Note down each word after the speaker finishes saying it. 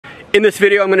In this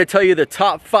video, I'm going to tell you the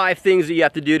top 5 things that you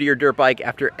have to do to your dirt bike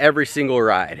after every single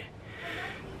ride.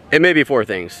 It may be 4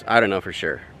 things. I don't know for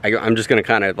sure. I'm just going to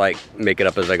kind of like make it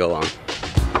up as I go along.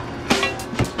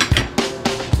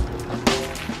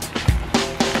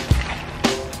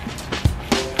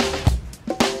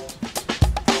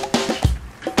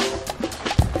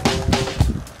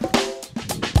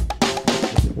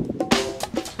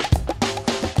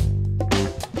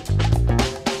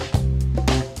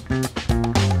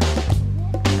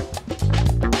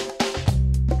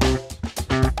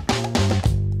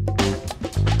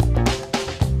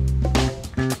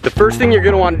 The first thing you're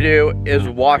going to want to do is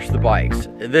wash the bikes.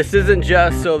 This isn't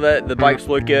just so that the bikes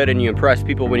look good and you impress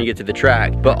people when you get to the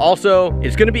track, but also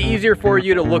it's going to be easier for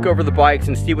you to look over the bikes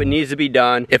and see what needs to be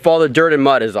done if all the dirt and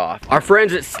mud is off. Our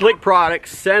friends at Slick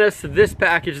Products sent us this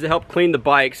package to help clean the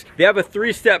bikes. They have a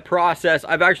 3-step process.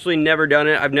 I've actually never done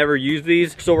it. I've never used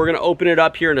these, so we're going to open it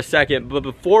up here in a second. But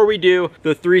before we do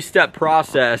the 3-step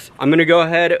process, I'm going to go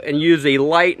ahead and use a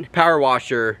light power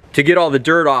washer to get all the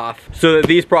dirt off so that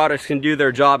these products can do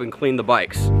their job and clean the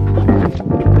bikes.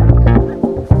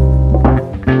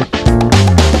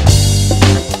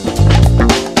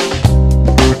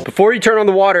 Before you turn on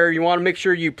the water, you want to make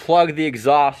sure you plug the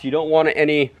exhaust. You don't want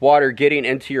any water getting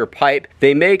into your pipe.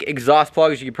 They make exhaust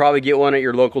plugs. You could probably get one at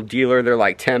your local dealer. They're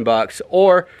like 10 bucks,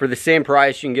 or for the same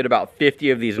price, you can get about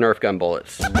 50 of these Nerf gun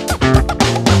bullets.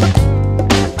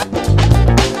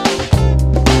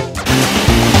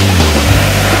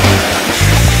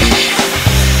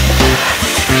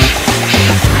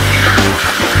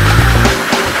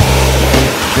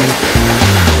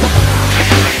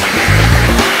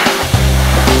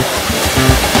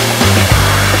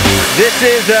 This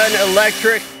is an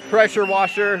electric pressure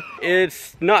washer.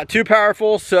 It's not too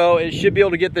powerful, so it should be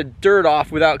able to get the dirt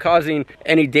off without causing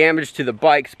any damage to the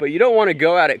bikes, but you don't want to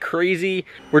go at it crazy.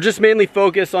 We're just mainly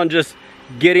focused on just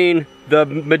getting the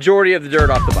majority of the dirt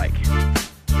off the bike.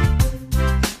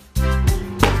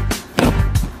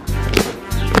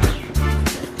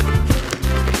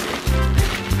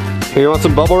 Here, you want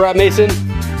some bubble wrap, Mason?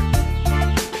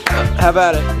 Have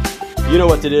at it. You know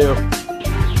what to do.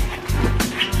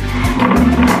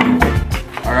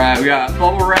 All right, we got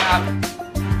bubble wrap.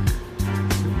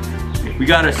 We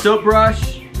got a soap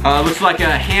brush. Looks like a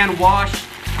hand wash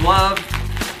glove.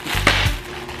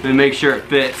 Then make sure it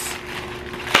fits.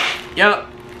 Yep,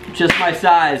 just my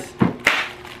size.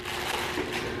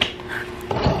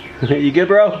 You good,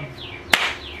 bro?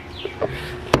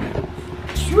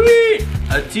 Sweet!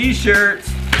 A t-shirt.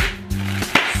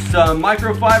 Some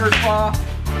microfiber cloth.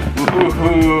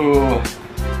 Ooh.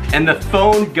 And the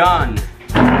phone gun.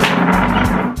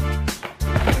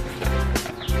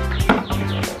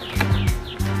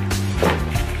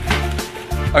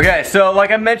 Okay, so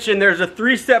like I mentioned, there's a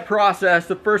 3-step process.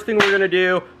 The first thing we're gonna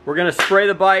do, we're gonna spray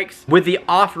the bikes with the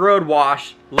off-road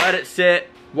wash, let it sit,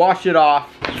 wash it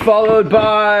off, followed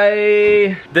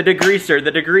by the degreaser.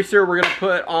 The degreaser we're gonna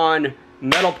put on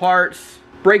metal parts,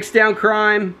 breaks down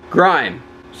grime.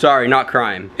 Sorry, not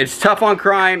crime. It's tough on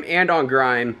crime and on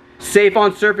grime. Safe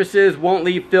on surfaces, won't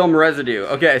leave film residue.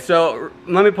 Okay, so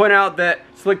let me point out that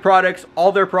Slick Products,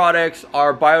 all their products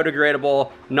are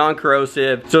biodegradable,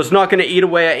 non-corrosive, so it's not gonna eat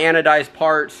away at anodized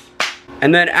parts.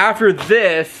 And then after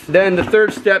this, then the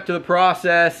 3rd step to the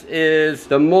process is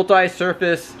the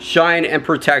multi-surface shine and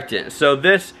protectant. So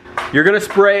this, you're gonna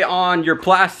spray on your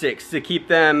plastics to keep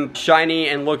them shiny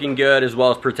and looking good as well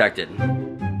as protected.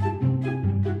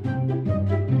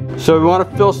 So we wanna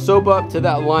fill soap up to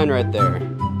that line right there.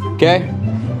 Okay?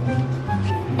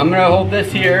 I'm gonna hold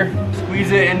this here,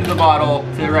 squeeze it into the bottle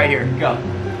to right here. Go.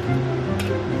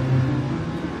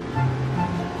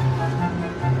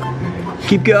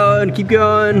 Keep going, keep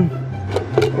going.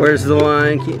 Where's the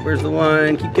line? Where's the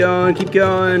line? Keep going, keep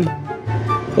going.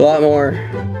 A lot more.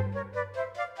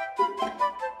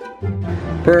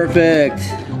 Perfect.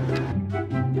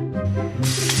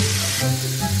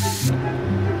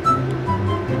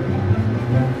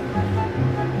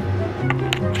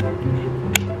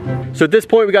 So at this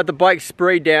point, we got the bike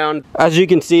sprayed down. As you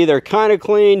can see, they're kind of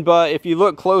clean, but if you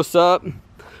look close up,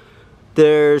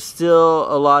 there's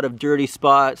still a lot of dirty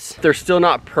spots. They're still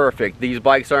not perfect. These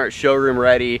bikes aren't showroom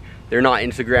ready. They're not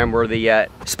Instagram worthy yet.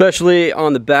 Especially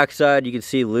on the backside, you can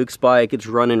see Luke's bike, it's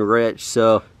running rich.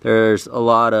 So there's a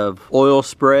lot of oil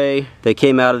spray that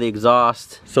came out of the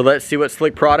exhaust. So let's see what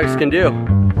Slick Products can do.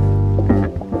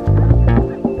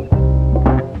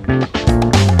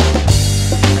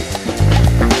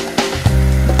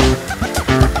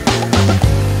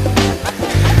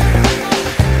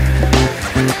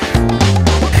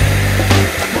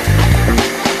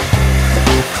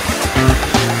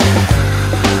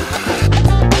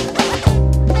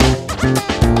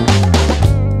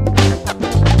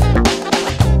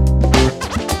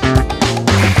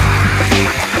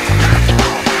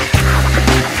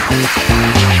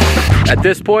 At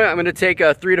this point, I'm gonna take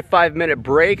a 3 to 5 minute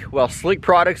break while Slick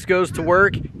Products goes to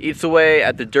work, eats away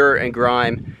at the dirt and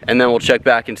grime, and then we'll check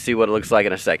back and see what it looks like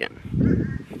in a second.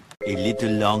 A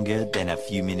little longer than a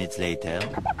few minutes later.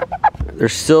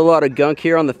 There's still a lot of gunk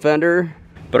here on the fender,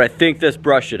 but I think this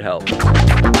brush should help.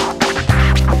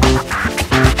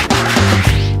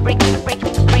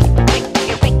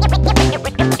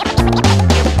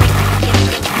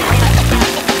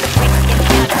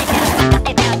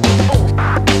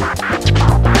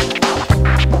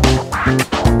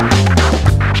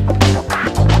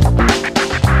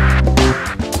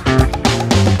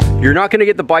 You're not gonna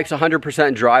get the bikes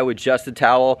 100% dry with just a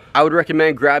towel. I would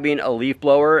recommend grabbing a leaf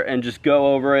blower and just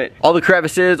go over it. All the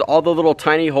crevices, all the little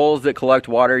tiny holes that collect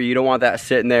water, you don't want that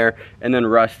sitting there and then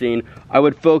rusting. I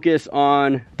would focus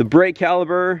on the brake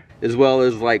caliper as well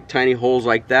as like tiny holes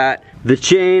like that. The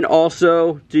chain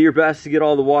also, do your best to get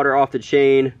all the water off the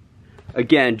chain.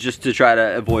 Again, just to try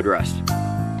to avoid rust.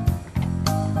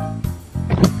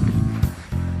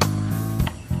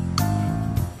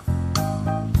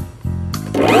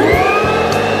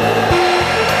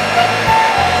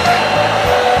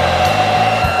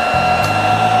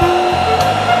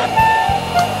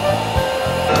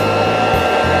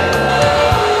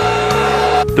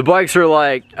 The bikes are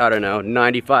like, I don't know,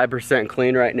 95%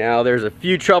 clean right now. There's a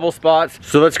few trouble spots.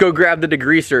 So let's go grab the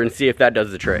degreaser and see if that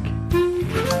does the trick.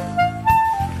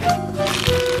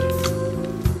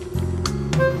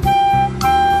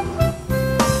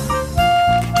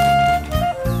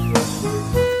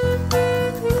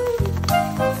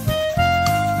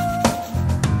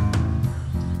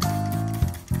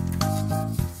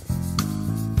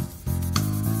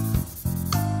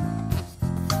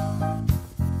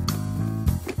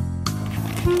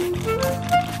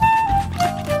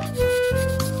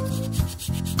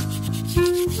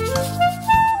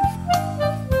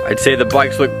 I'd say the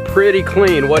bikes look pretty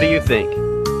clean. What do you think?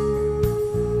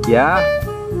 Yeah?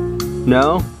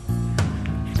 No?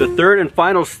 The third and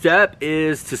final step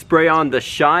is to spray on the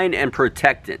Shine and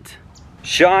Protectant.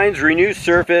 Shines, renews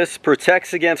surface,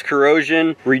 protects against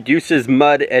corrosion, reduces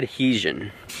mud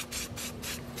adhesion.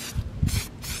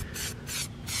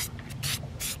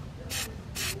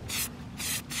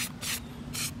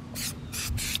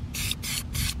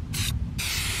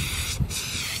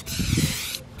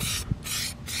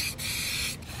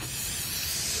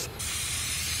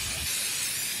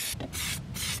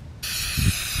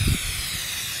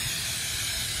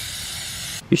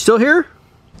 You still here?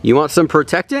 You want some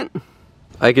protectant?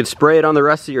 I could spray it on the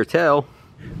rest of your tail.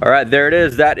 All right, there it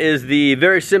is. That is the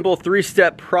very simple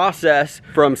 3-step process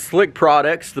from Slick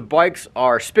Products. The bikes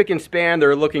are spick and span,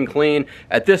 they're looking clean.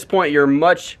 At this point, you're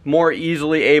much more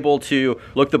easily able to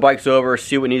look the bikes over,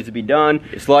 see what needs to be done.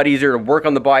 It's a lot easier to work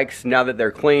on the bikes now that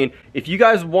they're clean. If you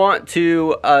guys want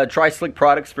to try Slick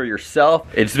Products for yourself,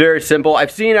 it's very simple.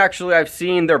 I've seen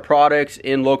their products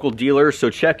in local dealers, so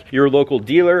check your local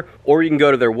dealer, or you can go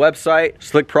to their website,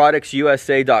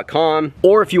 slickproductsusa.com.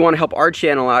 Or if you want to help our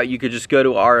channel out, you could just go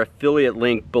to our affiliate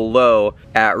link below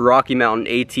at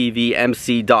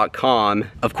RockyMountainATVMC.com.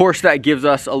 Of course, that gives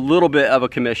us a little bit of a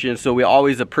commission, so we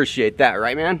always appreciate that,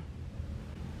 right, man?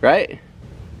 Right?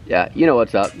 Yeah, you know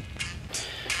what's up.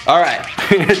 All right,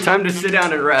 time to sit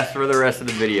down and rest for the rest of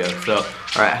the video. So, all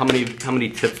right, how many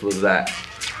tips was that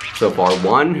so far?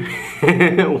 One?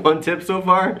 One tip so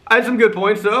far? I had some good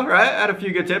points though, right? I had a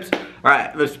few good tips. All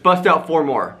right, let's bust out 4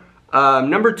 more.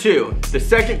 Number 2, the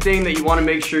second thing that you want to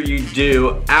make sure you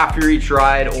do after each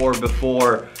ride or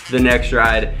before the next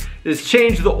ride is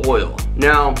change the oil.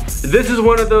 Now, this is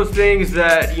one of those things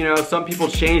that, you know, some people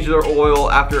change their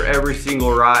oil after every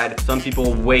single ride. Some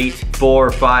people wait 4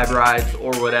 or 5 rides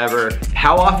or whatever.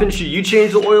 How often should you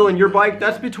change the oil in your bike?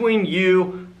 That's between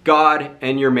you, God,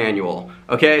 and your manual.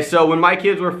 Okay, so when my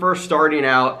kids were first starting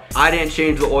out, I didn't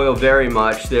change the oil very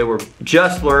much. They were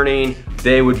just learning.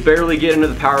 They would barely get into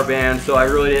the power band, so I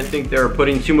really didn't think they were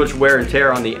putting too much wear and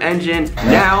tear on the engine.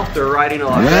 Now they're riding a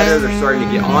lot better. They're starting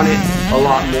to get on it a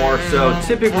lot more. So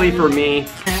typically for me,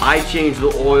 I change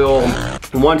the oil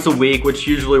once a week, which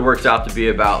usually works out to be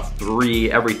about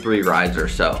every 3 rides or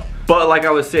so. But like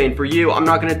I was saying, for you, I'm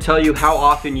not gonna tell you how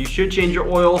often you should change your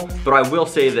oil, but I will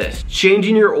say this.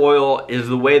 Changing your oil is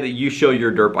the way that you show your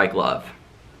dirt bike love.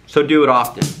 So do it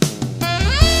often.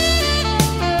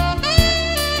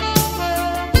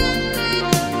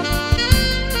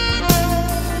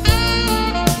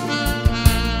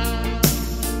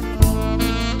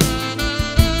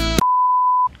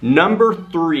 Number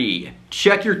 3,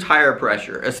 check your tire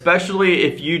pressure, especially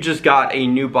if you just got a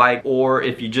new bike or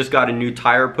if you just got a new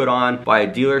tire put on by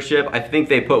a dealership. I think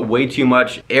they put way too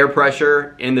much air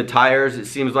pressure in the tires. It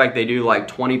seems like they do like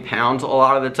 20 pounds a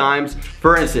lot of the times.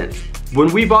 For instance,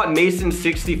 when we bought Mason's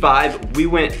 65, we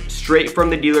went straight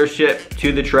from the dealership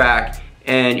to the track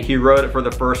and he rode it for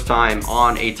the first time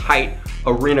on a tight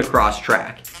arena cross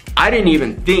track. I didn't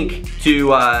even think to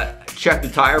check the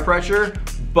tire pressure,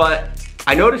 but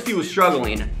I noticed he was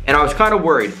struggling and I was kind of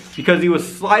worried because he was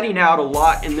sliding out a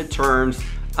lot in the turns.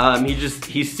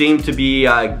 He seemed to be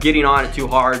getting on it too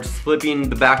hard,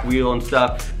 slipping the back wheel and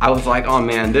stuff. I was like, oh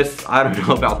man, I don't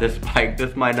know about this bike.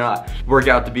 This might not work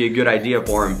out to be a good idea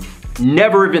for him.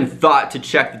 Never even thought to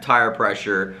check the tire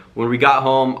pressure. When we got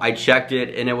home, I checked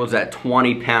it and it was at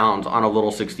 20 pounds on a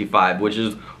little 65, which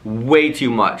is way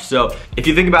too much. So if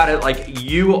you think about it, like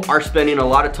you are spending a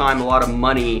lot of time, a lot of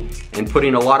money, and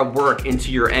putting a lot of work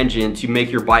into your engine to make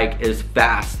your bike as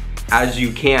fast as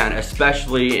you can,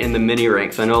 especially in the mini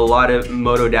ranks. I know a lot of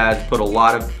moto dads put a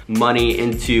lot of money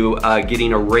into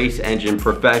getting a race engine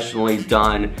professionally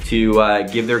done to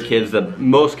give their kids the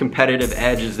most competitive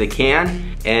edge as they can.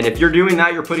 And if you're doing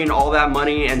that, you're putting all that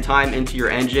money and time into your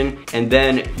engine and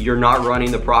then you're not running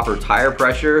the proper tire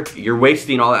pressure, you're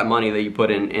wasting all that money that you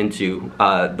put into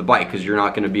the bike, because your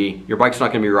bike's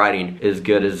not gonna be riding as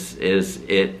good as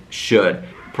it should,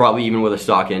 probably even with a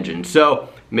stock engine. So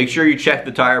make sure you check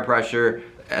the tire pressure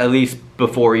at least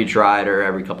before each ride or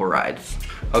every couple rides.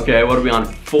 Okay, what are we on?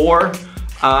 4?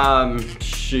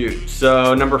 Shoot.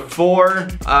 So number 4,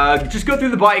 just go through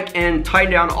the bike and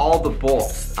tighten down all the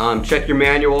bolts. Check your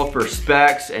manual for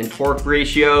specs and torque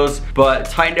ratios, but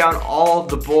tighten down all of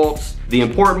the bolts. The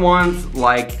important ones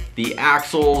like the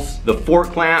axles, the fork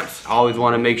clamps, I always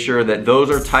want to make sure that those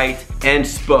are tight, and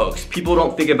spokes. People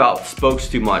don't think about spokes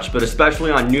too much, but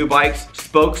especially on new bikes,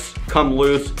 spokes come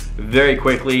loose very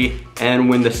quickly, and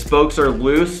when the spokes are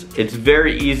loose, it's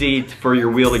very easy for your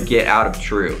wheel to get out of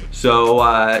true. So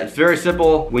it's very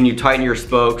simple when you tighten your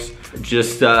spokes.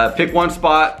 Just pick one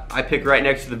spot. I pick right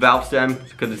next to the valve stem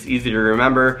because it's easy to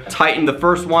remember. Tighten the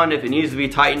first one if it needs to be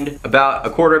tightened, about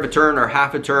 1/4 of a turn or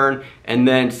half a turn, and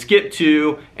then skip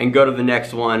 2 and go to the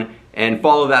next one and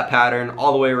follow that pattern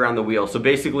all the way around the wheel. So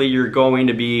basically you're going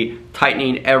to be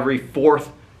tightening every 4th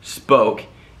spoke,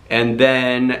 and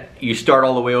then you start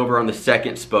all the way over on the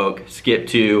 2nd spoke, skip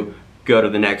 2, go to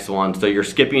the next one. So you're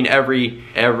skipping every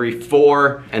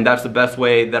 4, and that's the best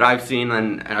way that I've seen,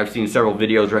 and I've seen several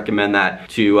videos recommend that,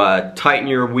 to tighten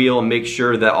your wheel and make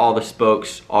sure that all the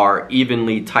spokes are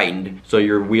evenly tightened so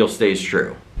your wheel stays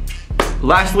true.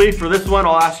 Lastly, for this one,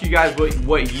 I'll ask you guys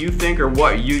what you think or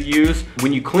what you use.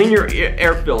 When you clean your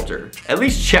air filter, at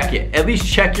least check it. At least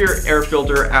check your air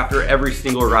filter after every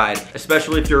single ride,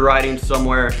 especially if you're riding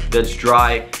somewhere that's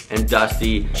dry and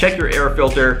dusty. Check your air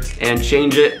filter and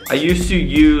change it. I used to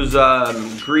use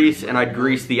grease, and I'd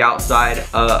grease the outside.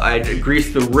 I'd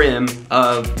grease the rim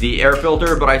of the air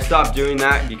filter, but I stopped doing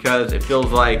that because it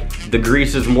feels like the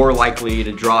grease is more likely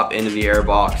to drop into the air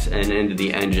box and into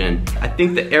the engine. I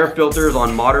think the air filters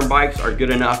on modern bikes are good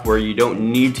enough where you don't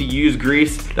need to use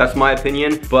grease. That's my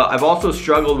opinion, but I've also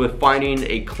struggled with finding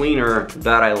a cleaner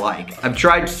that I like. I've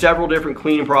tried several different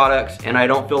cleaning products and I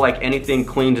don't feel like anything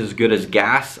cleans as good as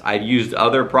gas. I've used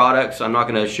other products, I'm not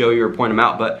gonna show you or point them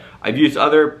out, but I've used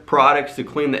other products to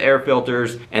clean the air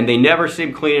filters and they never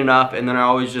seem clean enough, and then I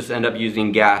always just end up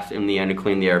using gas in the end to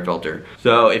clean the air filter.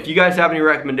 So if you guys have any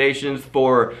recommendations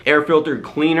for air filter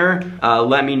cleaner,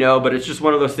 let me know, but it's just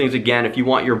one of those things, again, if you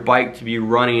want your bike to be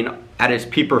running at its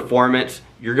peak performance,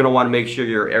 you're gonna wanna make sure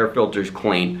your air filter's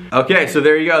clean. Okay, so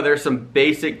there you go. There's some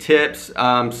basic tips.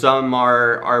 Some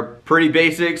are pretty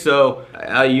basic, so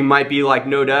you might be like,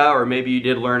 no duh, or maybe you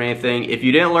did learn anything. If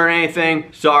you didn't learn anything,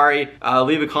 sorry.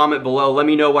 Leave a comment below. Let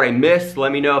me know what I missed.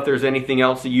 Let me know if there's anything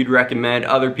else that you'd recommend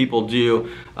other people do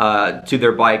to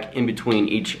their bike in between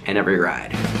each and every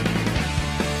ride.